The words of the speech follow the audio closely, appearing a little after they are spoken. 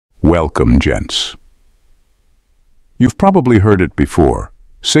Welcome, gents. You've probably heard it before.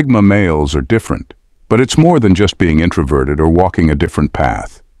 Sigma males are different, but it's more than just being introverted or walking a different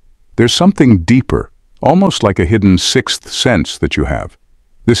path. There's something deeper, almost like a hidden sixth sense that you have.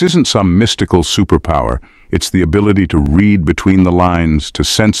 This isn't some mystical superpower. It's the ability to read between the lines, to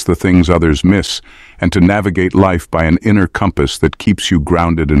sense the things others miss, and to navigate life by an inner compass that keeps you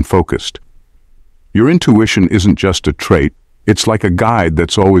grounded and focused. Your intuition isn't just a trait. It's like a guide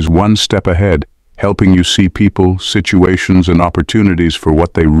that's always one step ahead, helping you see people, situations, and opportunities for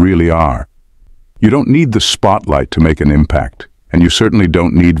what they really are. You don't need the spotlight to make an impact, and you certainly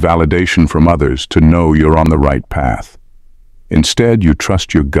don't need validation from others to know you're on the right path. Instead, you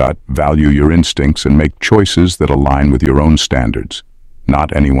trust your gut, value your instincts, and make choices that align with your own standards,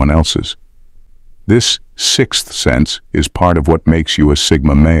 not anyone else's. This sixth sense is part of what makes you a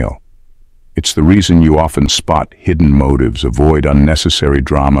Sigma male. It's the reason you often spot hidden motives, avoid unnecessary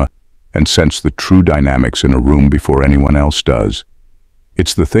drama, and sense the true dynamics in a room before anyone else does.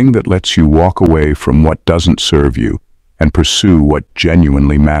 It's the thing that lets you walk away from what doesn't serve you and pursue what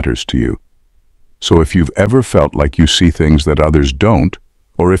genuinely matters to you. So if you've ever felt like you see things that others don't,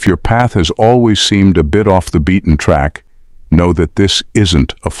 or if your path has always seemed a bit off the beaten track, know that this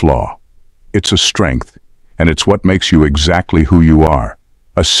isn't a flaw. It's a strength, and it's what makes you exactly who you are.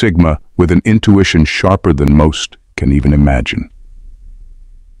 A Sigma with an intuition sharper than most can even imagine.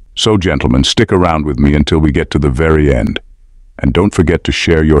 So, gentlemen, stick around with me until we get to the very end. And don't forget to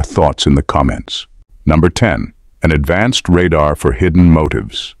share your thoughts in the comments. Number 10. An advanced radar for hidden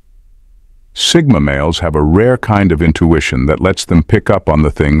motives. Sigma males have a rare kind of intuition that lets them pick up on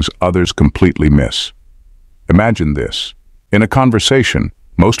the things others completely miss. Imagine this. In a conversation,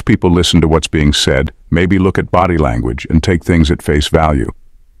 most people listen to what's being said, maybe look at body language, and take things at face value.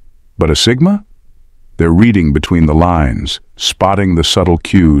 But a Sigma? They're reading between the lines, spotting the subtle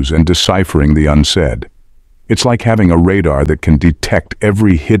cues and deciphering the unsaid. It's like having a radar that can detect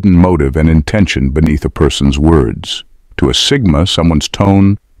every hidden motive and intention beneath a person's words. To a Sigma, someone's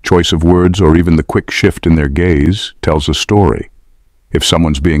tone, choice of words, or even the quick shift in their gaze tells a story. If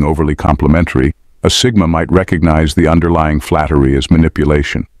someone's being overly complimentary, a Sigma might recognize the underlying flattery as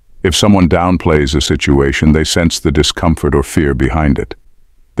manipulation. If someone downplays a situation, they sense the discomfort or fear behind it.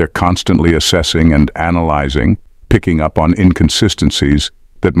 They're constantly assessing and analyzing, picking up on inconsistencies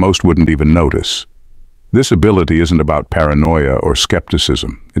that most wouldn't even notice. This ability isn't about paranoia or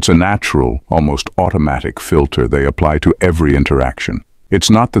skepticism. It's a natural, almost automatic filter they apply to every interaction. It's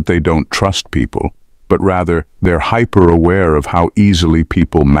not that they don't trust people, but rather they're hyper-aware of how easily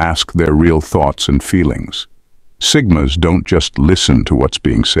people mask their real thoughts and feelings. Sigmas don't just listen to what's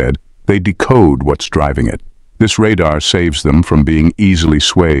being said, they decode what's driving it. This radar saves them from being easily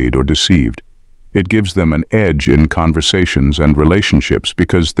swayed or deceived. It gives them an edge in conversations and relationships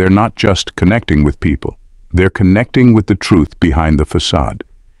because they're not just connecting with people. They're connecting with the truth behind the facade.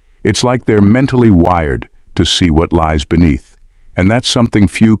 It's like they're mentally wired to see what lies beneath, and that's something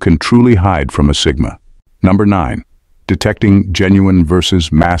few can truly hide from a Sigma. Number 9. Detecting genuine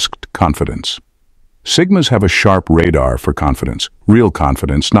versus masked confidence. Sigmas have a sharp radar for confidence, real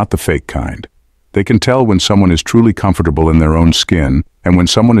confidence, not the fake kind. They can tell when someone is truly comfortable in their own skin and when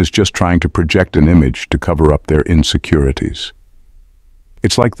someone is just trying to project an image to cover up their insecurities.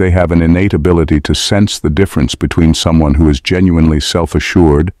 It's like they have an innate ability to sense the difference between someone who is genuinely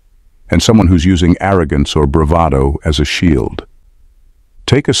self-assured and someone who's using arrogance or bravado as a shield.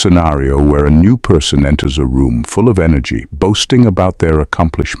 Take a scenario where a new person enters a room full of energy, boasting about their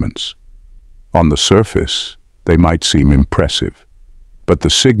accomplishments. On the surface, they might seem impressive, but the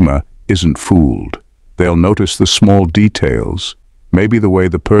Sigma isn't fooled. They'll notice the small details, maybe the way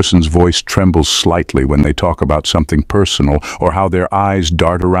the person's voice trembles slightly when they talk about something personal, or how their eyes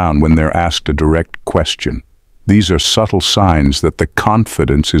dart around when they're asked a direct question. These are subtle signs that the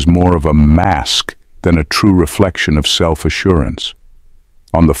confidence is more of a mask than a true reflection of self-assurance.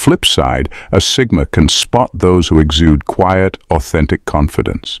 On the flip side, a Sigma can spot those who exude quiet, authentic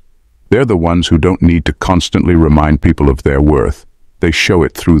confidence. They're the ones who don't need to constantly remind people of their worth. They show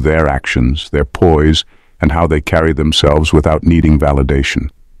it through their actions, their poise, and how they carry themselves without needing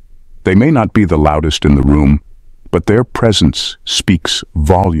validation. They may not be the loudest in the room, but their presence speaks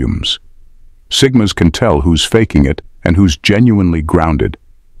volumes. Sigmas can tell who's faking it and who's genuinely grounded,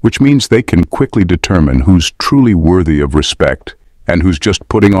 which means they can quickly determine who's truly worthy of respect and who's just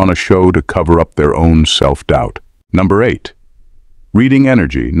putting on a show to cover up their own self-doubt. Number 8. Reading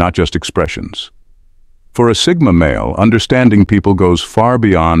energy, not just expressions. For a Sigma male, understanding people goes far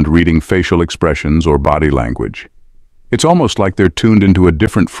beyond reading facial expressions or body language. It's almost like they're tuned into a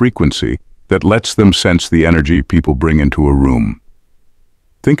different frequency that lets them sense the energy people bring into a room.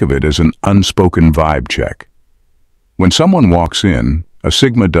 Think of it as an unspoken vibe check. When someone walks in, a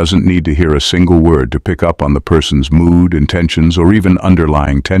Sigma doesn't need to hear a single word to pick up on the person's mood, intentions, or even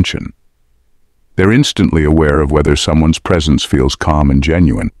underlying tension. They're instantly aware of whether someone's presence feels calm and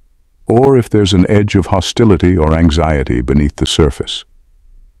genuine, or if there's an edge of hostility or anxiety beneath the surface.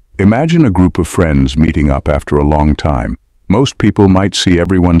 Imagine a group of friends meeting up after a long time. Most people might see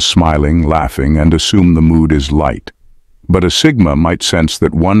everyone smiling, laughing, and assume the mood is light. But a Sigma might sense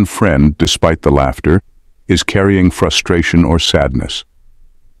that one friend, despite the laughter, is carrying frustration or sadness.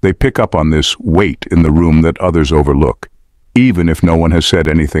 They pick up on this weight in the room that others overlook, even if no one has said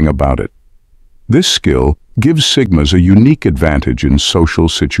anything about it. This skill gives Sigmas a unique advantage in social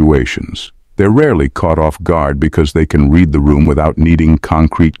situations. They're rarely caught off guard because they can read the room without needing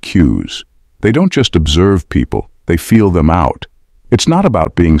concrete cues. They don't just observe people, they feel them out. It's not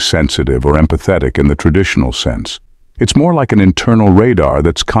about being sensitive or empathetic in the traditional sense. It's more like an internal radar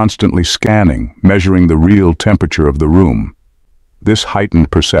that's constantly scanning, measuring the real temperature of the room. This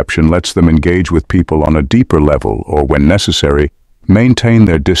heightened perception lets them engage with people on a deeper level or, when necessary, maintain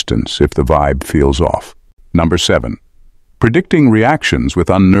their distance if the vibe feels off. Number 7. Predicting reactions with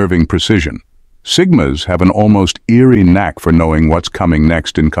unnerving precision. Sigmas have an almost eerie knack for knowing what's coming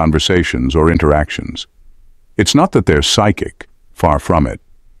next in conversations or interactions. It's not that they're psychic, far from it.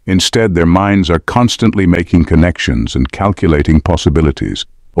 Instead, their minds are constantly making connections and calculating possibilities,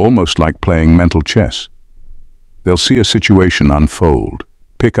 almost like playing mental chess. They'll see a situation unfold,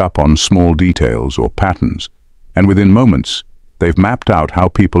 pick up on small details or patterns, and within moments, they've mapped out how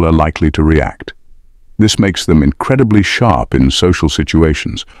people are likely to react. This makes them incredibly sharp in social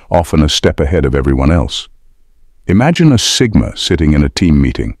situations, often a step ahead of everyone else. Imagine a Sigma sitting in a team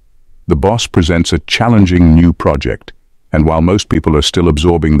meeting. The boss presents a challenging new project, and while most people are still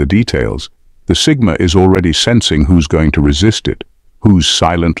absorbing the details, the Sigma is already sensing who's going to resist it, who's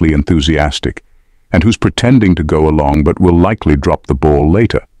silently enthusiastic, and who's pretending to go along but will likely drop the ball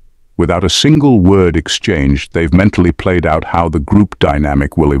later. Without a single word exchanged, they've mentally played out how the group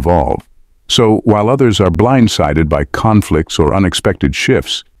dynamic will evolve. So, while others are blindsided by conflicts or unexpected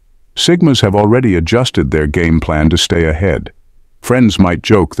shifts, Sigmas have already adjusted their game plan to stay ahead. Friends might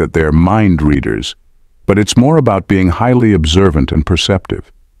joke that they're mind readers, but it's more about being highly observant and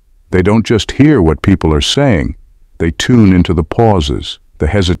perceptive. They don't just hear what people are saying, they tune into the pauses, the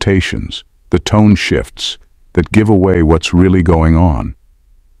hesitations, the tone shifts that give away what's really going on.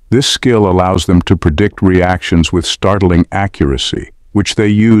 This skill allows them to predict reactions with startling accuracy, which they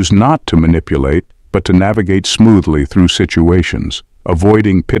use not to manipulate, but to navigate smoothly through situations,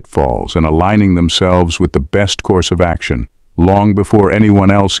 avoiding pitfalls and aligning themselves with the best course of action, long before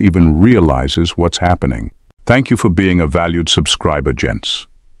anyone else even realizes what's happening. Thank you for being a valued subscriber, gents.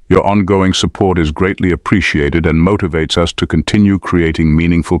 Your ongoing support is greatly appreciated and motivates us to continue creating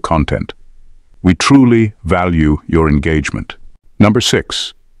meaningful content. We truly value your engagement. Number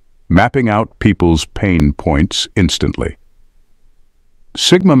 6. Mapping out people's pain points instantly.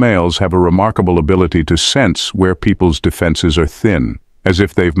 Sigma males have a remarkable ability to sense where people's defenses are thin, as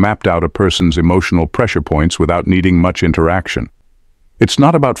if they've mapped out a person's emotional pressure points without needing much interaction. It's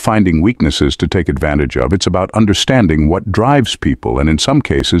not about finding weaknesses to take advantage of, it's about understanding what drives people and, in some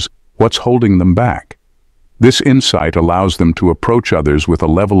cases, what's holding them back. This insight allows them to approach others with a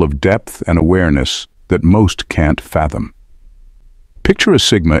level of depth and awareness that most can't fathom. Picture a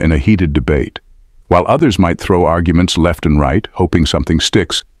Sigma in a heated debate. While others might throw arguments left and right, hoping something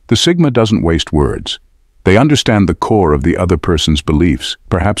sticks, the Sigma doesn't waste words. They understand the core of the other person's beliefs,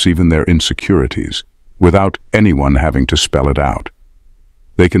 perhaps even their insecurities, without anyone having to spell it out.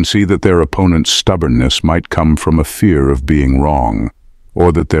 They can see that their opponent's stubbornness might come from a fear of being wrong,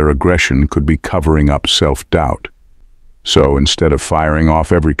 or that their aggression could be covering up self-doubt. So instead of firing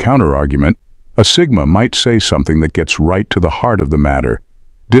off every counter-argument, a Sigma might say something that gets right to the heart of the matter,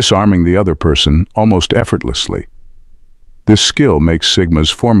 disarming the other person almost effortlessly. This skill makes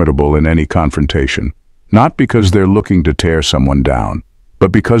Sigmas formidable in any confrontation, not because they're looking to tear someone down,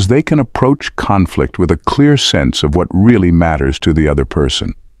 but because they can approach conflict with a clear sense of what really matters to the other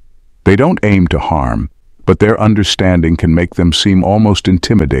person. They don't aim to harm, but their understanding can make them seem almost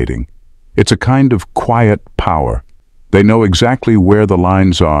intimidating. It's a kind of quiet power. They know exactly where the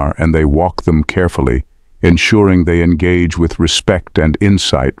lines are and they walk them carefully, ensuring they engage with respect and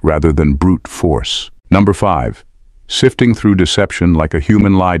insight rather than brute force. Number 5. Sifting through deception like a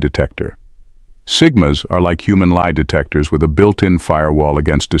human lie detector. Sigmas are like human lie detectors with a built-in firewall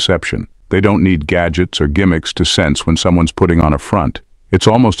against deception. They don't need gadgets or gimmicks to sense when someone's putting on a front. It's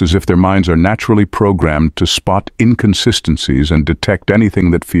almost as if their minds are naturally programmed to spot inconsistencies and detect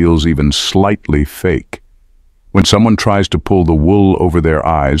anything that feels even slightly fake. When someone tries to pull the wool over their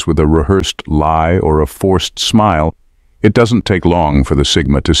eyes with a rehearsed lie or a forced smile, it doesn't take long for the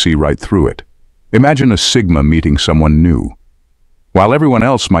Sigma to see right through it. Imagine a Sigma meeting someone new. While everyone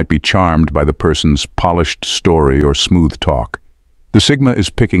else might be charmed by the person's polished story or smooth talk, the Sigma is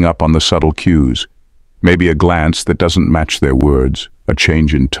picking up on the subtle cues. Maybe a glance that doesn't match their words, a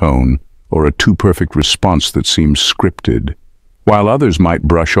change in tone, or a too-perfect response that seems scripted. While others might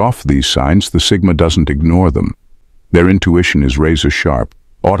brush off these signs, the Sigma doesn't ignore them. Their intuition is razor-sharp,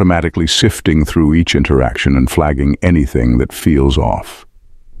 automatically sifting through each interaction and flagging anything that feels off.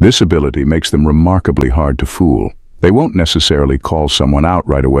 This ability makes them remarkably hard to fool. They won't necessarily call someone out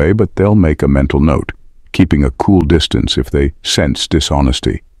right away, but they'll make a mental note, keeping a cool distance if they sense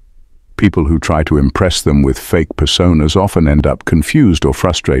dishonesty. People who try to impress them with fake personas often end up confused or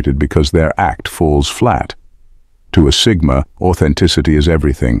frustrated because their act falls flat. To a Sigma, authenticity is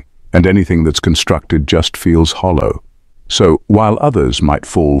everything, and anything that's constructed just feels hollow. So, while others might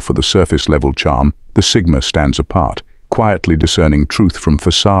fall for the surface-level charm, the Sigma stands apart, quietly discerning truth from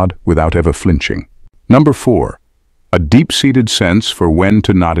facade without ever flinching. Number 4. A deep-seated sense for when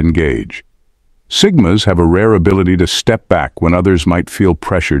to not engage. Sigmas have a rare ability to step back when others might feel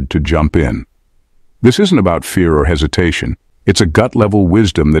pressured to jump in. This isn't about fear or hesitation. It's a gut-level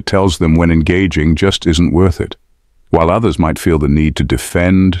wisdom that tells them when engaging just isn't worth it. While others might feel the need to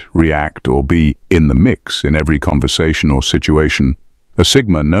defend, react, or be in the mix in every conversation or situation, a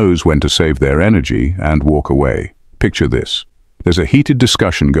Sigma knows when to save their energy and walk away. Picture this. There's a heated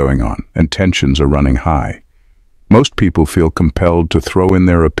discussion going on, and tensions are running high. Most people feel compelled to throw in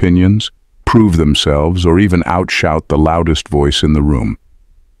their opinions, prove themselves, or even outshout the loudest voice in the room.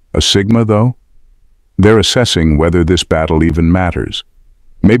 A Sigma, though? They're assessing whether this battle even matters.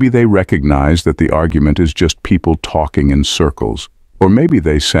 Maybe they recognize that the argument is just people talking in circles, or maybe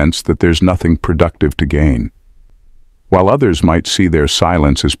they sense that there's nothing productive to gain. While others might see their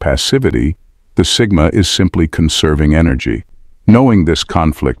silence as passivity, the Sigma is simply conserving energy, knowing this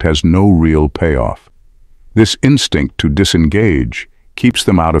conflict has no real payoff. This instinct to disengage keeps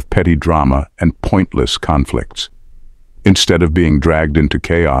them out of petty drama and pointless conflicts. Instead of being dragged into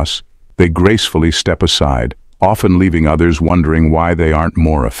chaos, they gracefully step aside, often leaving others wondering why they aren't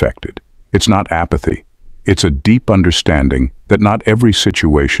more affected. It's not apathy. It's a deep understanding that not every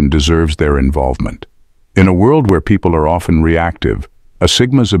situation deserves their involvement. In a world where people are often reactive, a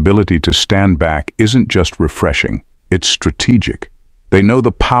Sigma's ability to stand back isn't just refreshing, it's strategic. They know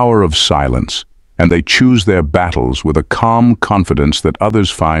the power of silence, and they choose their battles with a calm confidence that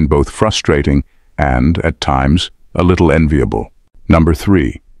others find both frustrating and, at times, a little enviable. Number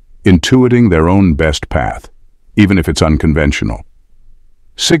 3. Intuiting their own best path, even if it's unconventional.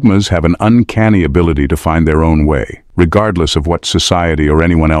 Sigmas have an uncanny ability to find their own way, regardless of what society or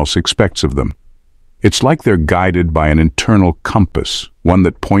anyone else expects of them. It's like they're guided by an internal compass, one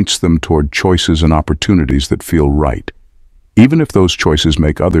that points them toward choices and opportunities that feel right, even if those choices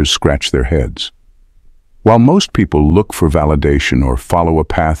make others scratch their heads. While most people look for validation or follow a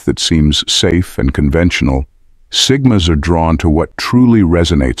path that seems safe and conventional, Sigmas are drawn to what truly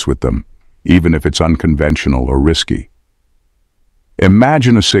resonates with them, even if it's unconventional or risky.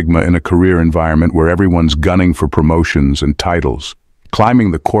 Imagine a Sigma in a career environment where everyone's gunning for promotions and titles, climbing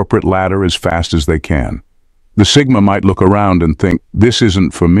the corporate ladder as fast as they can. The Sigma might look around and think, "This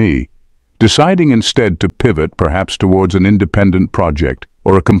isn't for me," deciding instead to pivot perhaps towards an independent project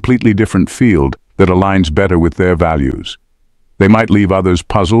or a completely different field that aligns better with their values. They might leave others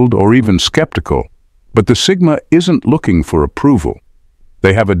puzzled or even skeptical, but the Sigma isn't looking for approval.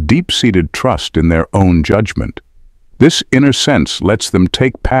 They have a deep-seated trust in their own judgment. This inner sense lets them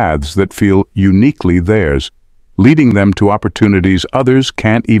take paths that feel uniquely theirs, leading them to opportunities others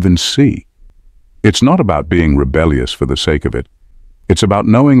can't even see. It's not about being rebellious for the sake of it. It's about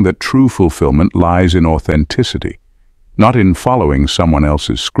knowing that true fulfillment lies in authenticity, not in following someone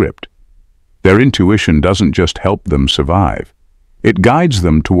else's script. Their intuition doesn't just help them survive. It guides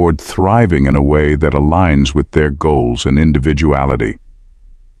them toward thriving in a way that aligns with their goals and individuality.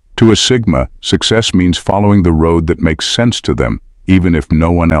 To a Sigma, success means following the road that makes sense to them, even if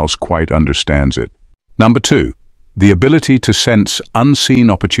no one else quite understands it. Number 2, the ability to sense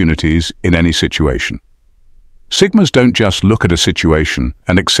unseen opportunities in any situation. Sigmas don't just look at a situation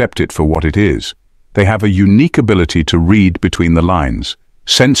and accept it for what it is. They have a unique ability to read between the lines,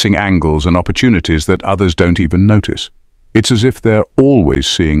 sensing angles and opportunities that others don't even notice. It's as if they're always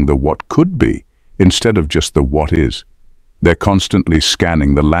seeing the what could be, instead of just the what is. They're constantly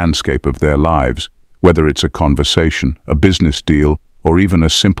scanning the landscape of their lives, whether it's a conversation, a business deal, or even a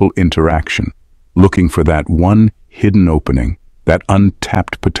simple interaction, looking for that one hidden opening, that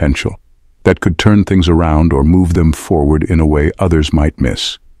untapped potential. that could turn things around or move them forward in a way others might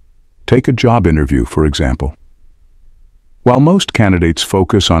miss. Take a job interview, for example. While most candidates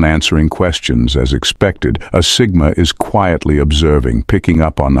focus on answering questions as expected, a Sigma is quietly observing, picking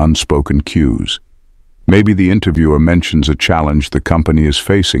up on unspoken cues. Maybe the interviewer mentions a challenge the company is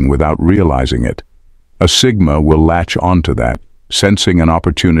facing without realizing it. A Sigma will latch onto that, sensing an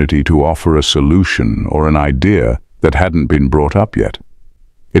opportunity to offer a solution or an idea that hadn't been brought up yet.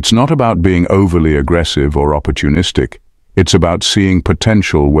 It's not about being overly aggressive or opportunistic. It's about seeing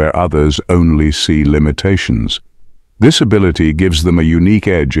potential where others only see limitations. This ability gives them a unique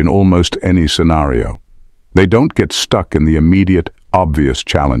edge in almost any scenario. They don't get stuck in the immediate, obvious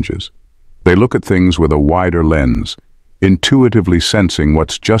challenges. They look at things with a wider lens, intuitively sensing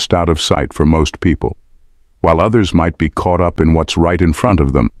what's just out of sight for most people. While others might be caught up in what's right in front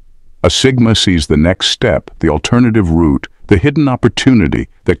of them, a Sigma sees the next step, the alternative route, the hidden opportunity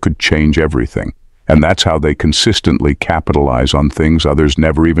that could change everything. And that's how they consistently capitalize on things others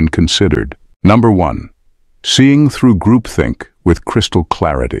never even considered. Number 1. Seeing through groupthink with crystal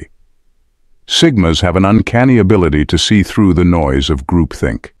clarity. Sigmas have an uncanny ability to see through the noise of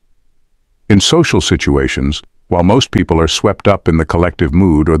groupthink. In social situations, while most people are swept up in the collective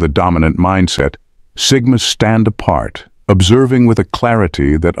mood or the dominant mindset, Sigmas stand apart, observing with a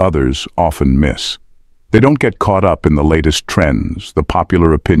clarity that others often miss. They don't get caught up in the latest trends, the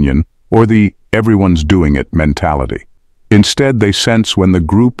popular opinion, or the everyone's doing it mentality. Instead, they sense when the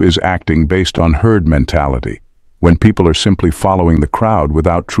group is acting based on herd mentality, when people are simply following the crowd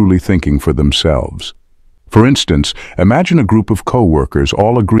without truly thinking for themselves. For instance, imagine a group of co-workers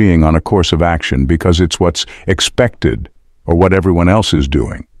all agreeing on a course of action because it's what's expected or what everyone else is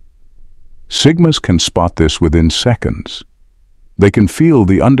doing. Sigmas can spot this within seconds. They can feel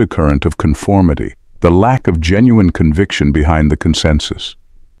the undercurrent of conformity, the lack of genuine conviction behind the consensus.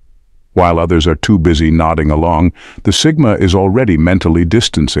 While others are too busy nodding along, the Sigma is already mentally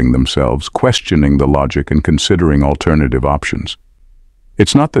distancing themselves, questioning the logic and considering alternative options.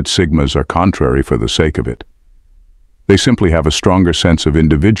 It's not that Sigmas are contrary for the sake of it. They simply have a stronger sense of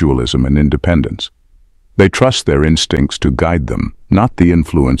individualism and independence. They trust their instincts to guide them, not the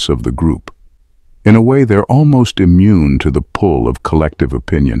influence of the group. In a way, they're almost immune to the pull of collective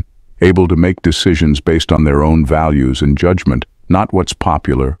opinion, able to make decisions based on their own values and judgment, not what's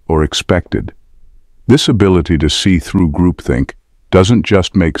popular or expected. This ability to see through groupthink doesn't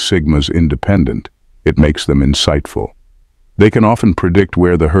just make Sigmas independent, it makes them insightful. They can often predict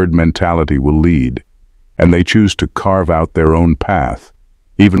where the herd mentality will lead, and they choose to carve out their own path,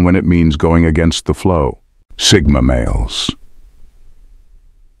 even when it means going against the flow. Sigma males.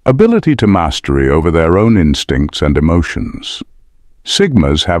 Ability to mastery over their own instincts and emotions.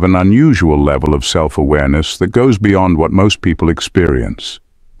 Sigmas have an unusual level of self-awareness that goes beyond what most people experience.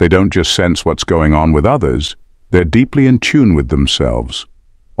 They don't just sense what's going on with others, they're deeply in tune with themselves,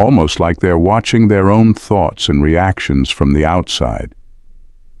 almost like they're watching their own thoughts and reactions from the outside.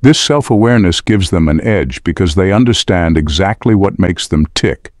 This self-awareness gives them an edge because they understand exactly what makes them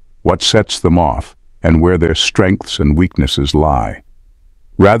tick, what sets them off, and where their strengths and weaknesses lie.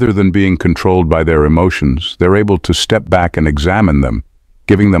 Rather than being controlled by their emotions, they're able to step back and examine them,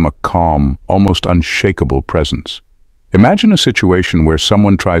 giving them a calm, almost unshakable presence. Imagine a situation where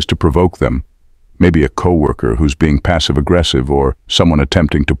someone tries to provoke them, maybe a coworker who's being passive-aggressive or someone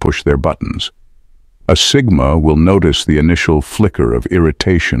attempting to push their buttons. A Sigma will notice the initial flicker of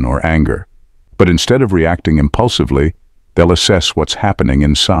irritation or anger, but instead of reacting impulsively, they'll assess what's happening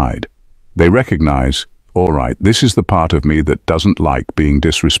inside. They recognize, all right, this is the part of me that doesn't like being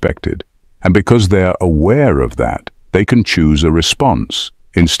disrespected. And because they're aware of that, they can choose a response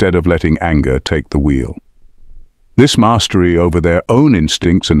instead of letting anger take the wheel. This mastery over their own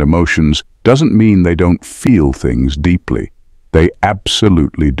instincts and emotions doesn't mean they don't feel things deeply. They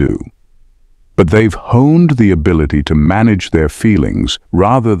absolutely do. But they've honed the ability to manage their feelings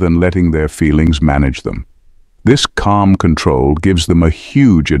rather than letting their feelings manage them. This calm control gives them a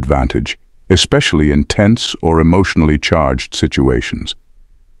huge advantage, especially in tense or emotionally charged situations.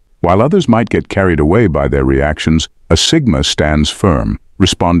 While others might get carried away by their reactions, a Sigma stands firm,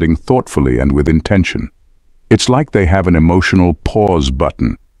 responding thoughtfully and with intention. It's like they have an emotional pause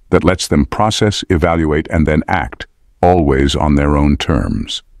button that lets them process, evaluate, and then act, always on their own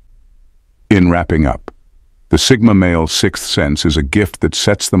terms. In wrapping up, the Sigma male's sixth sense is a gift that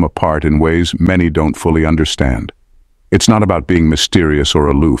sets them apart in ways many don't fully understand. It's not about being mysterious or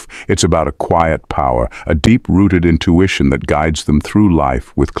aloof. It's about a quiet power, a deep-rooted intuition that guides them through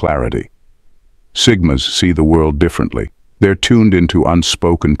life with clarity. Sigmas see the world differently. They're tuned into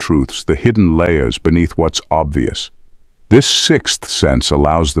unspoken truths, the hidden layers beneath what's obvious. This sixth sense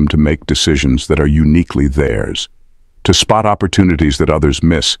allows them to make decisions that are uniquely theirs, to spot opportunities that others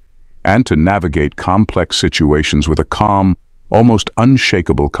miss, and to navigate complex situations with a calm, almost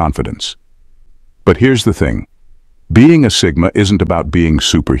unshakable confidence. But here's the thing. Being a Sigma isn't about being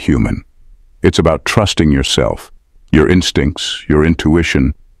superhuman. It's about trusting yourself, your instincts, your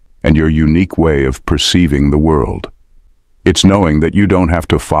intuition, and your unique way of perceiving the world. It's knowing that you don't have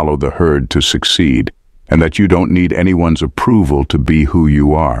to follow the herd to succeed, and that you don't need anyone's approval to be who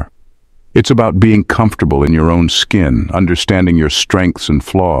you are. It's about being comfortable in your own skin, understanding your strengths and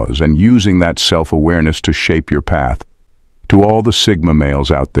flaws, and using that self-awareness to shape your path. To all the Sigma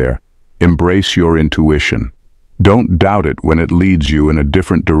males out there, embrace your intuition. Don't doubt it when it leads you in a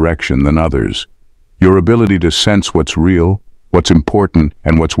different direction than others. Your ability to sense what's real, what's important,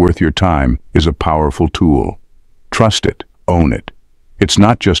 and what's worth your time is a powerful tool. Trust it, own it. It's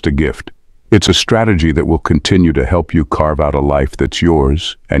not just a gift. It's a strategy that will continue to help you carve out a life that's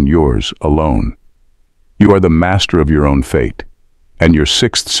yours and yours alone. You are the master of your own fate, and your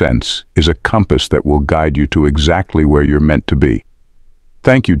sixth sense is a compass that will guide you to exactly where you're meant to be.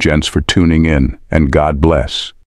 Thank you, gents, for tuning in, and God bless.